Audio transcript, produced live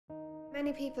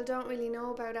Many people don't really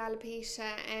know about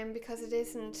alopecia because it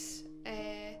isn't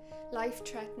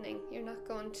life-threatening. You're not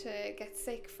going to get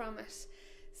sick from it.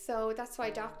 So that's why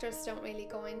doctors don't really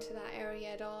go into that area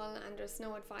at all, and there's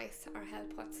no advice or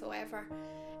help whatsoever.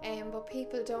 But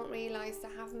people don't realise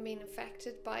that having been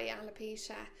affected by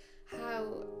alopecia,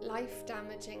 how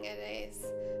life-damaging it is.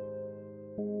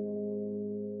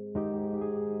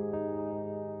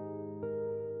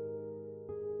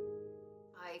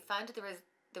 I founded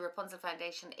the Rapunzel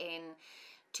Foundation in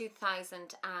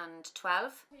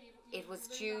 2012. It was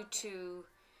due to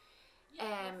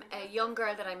a young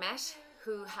girl that I met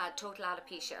who had total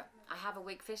alopecia. I have a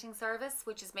wig fitting service,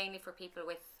 which is mainly for people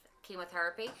with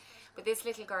chemotherapy, but this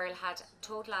little girl had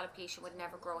total alopecia, would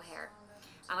never grow hair.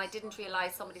 And I didn't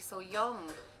realise somebody so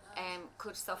young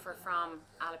could suffer from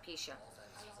alopecia.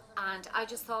 And I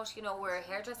just thought, you know, we're a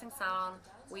hairdressing salon,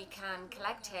 we can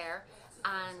collect hair.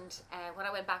 And when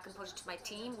I went back and put it to my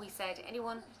team, we said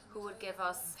anyone who would give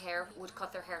us hair would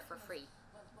cut their hair for free.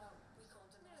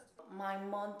 My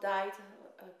mom died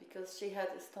because she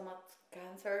had stomach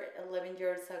cancer 11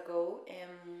 years ago.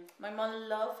 My mom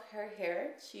loved her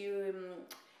hair. She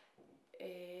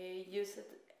used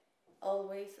it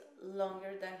always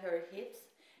longer than her hips.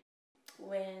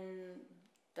 When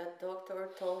the doctor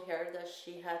told her that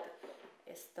she had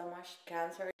stomach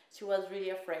cancer, she was really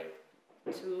afraid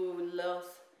to lose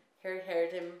her hair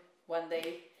one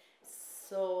day.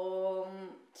 So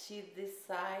she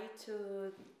decided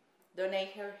to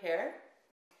donate her hair.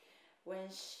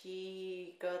 When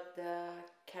she got the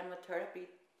chemotherapy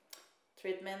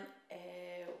treatment,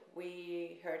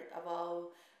 we heard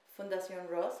about Fundación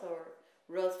Rose or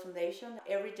Rose Foundation.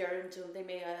 Every year in June they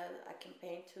made a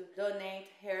campaign to donate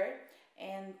hair,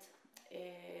 and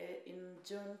in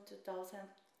June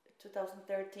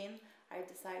 2013 I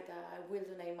decided that I will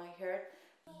donate my hair.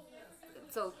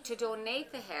 So to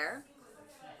donate the hair,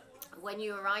 when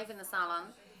you arrive in the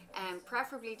salon,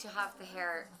 preferably to have the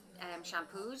hair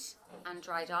shampooed and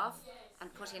dried off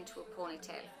and put into a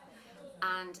ponytail,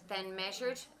 and then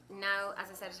measured. Now, as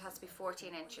I said, it has to be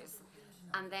 14 inches,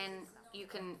 and then you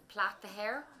can plait the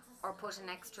hair or put an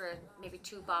extra maybe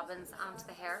 2 bobbins onto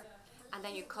the hair, and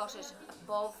then you cut it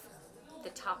above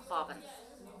the top bobbin.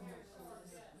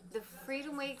 The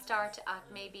Freedom wigs start at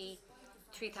maybe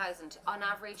 3,000 on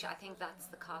average. I think that's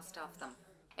the cost of them.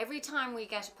 Every time we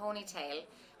get a ponytail,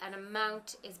 an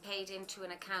amount is paid into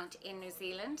an account in New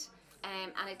Zealand,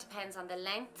 and it depends on the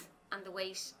length and the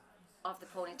weight of the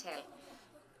ponytail.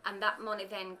 And that money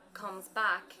then comes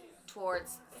back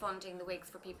towards funding the wigs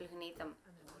for people who need them.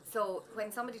 So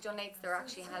when somebody donates, they're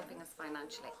actually helping us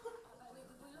financially.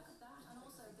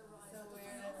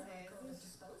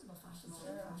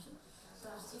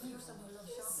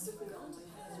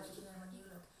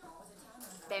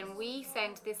 Then we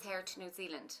send this hair to New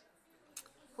Zealand.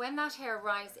 When that hair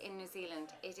arrives in New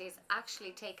Zealand, it is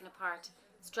actually taken apart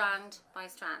strand by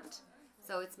strand.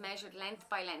 So it's measured length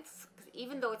by length.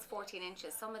 Even though it's 14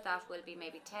 inches, some of that will be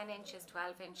maybe 10 inches,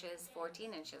 12 inches,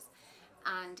 14 inches.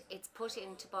 And it's put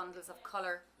into bundles of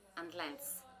colour and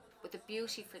lengths. But the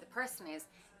beauty for the person is,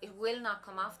 it will not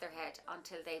come off their head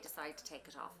until they decide to take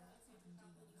it off.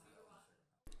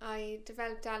 I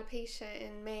developed alopecia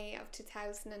in May of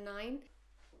 2009.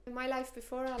 My life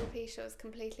before alopecia was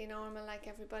completely normal, like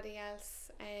everybody else,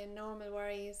 and normal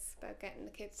worries about getting the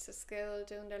kids to school,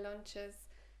 doing their lunches.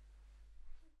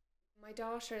 My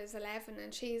daughter is 11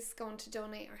 and she's going to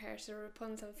donate her hair to the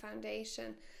Rapunzel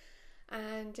Foundation,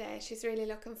 and she's really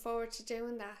looking forward to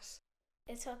doing that.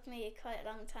 It took me quite a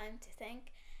long time to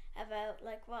think about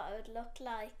like what I would look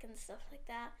like and stuff like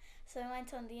that. So I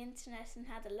went on the internet and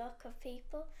had a look of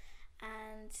people,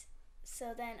 and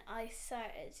so then I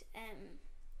started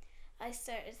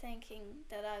thinking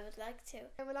that I would like to.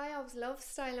 Well, I always loved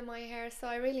styling my hair, so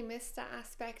I really missed that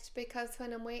aspect, because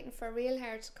when I'm waiting for real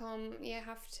hair to come, you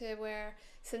have to wear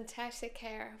synthetic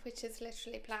hair, which is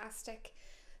literally plastic.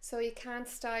 So you can't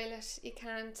style it, you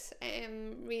can't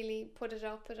really put it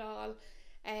up at all.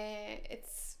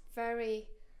 It's very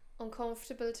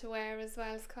uncomfortable to wear as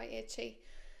well, it's quite itchy.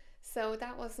 So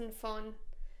that wasn't fun.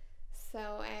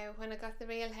 So when I got the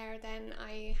real hair, then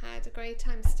I had a great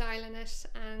time styling it,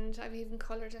 and I've even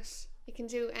coloured it. You can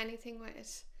do anything with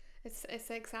it. It's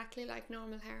exactly like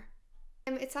normal hair.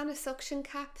 It's on a suction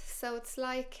cap, so it's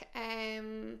like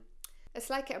a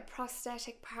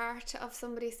prosthetic part of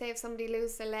somebody. Say if somebody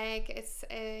loses a leg,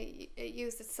 it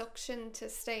uses suction to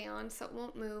stay on, so it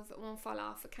won't move, it won't fall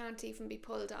off, it can't even be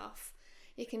pulled off.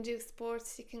 You can do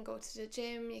sports, you can go to the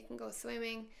gym, you can go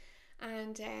swimming,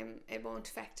 and it won't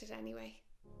affect it anyway.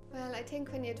 Well, I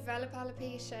think when you develop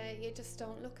alopecia, you just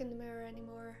don't look in the mirror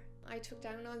anymore. I took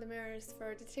down all the mirrors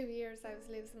for the 2 years I was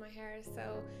losing my hair,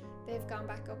 so they've gone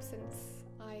back up since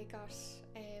I got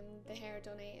the hair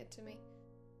donated to me.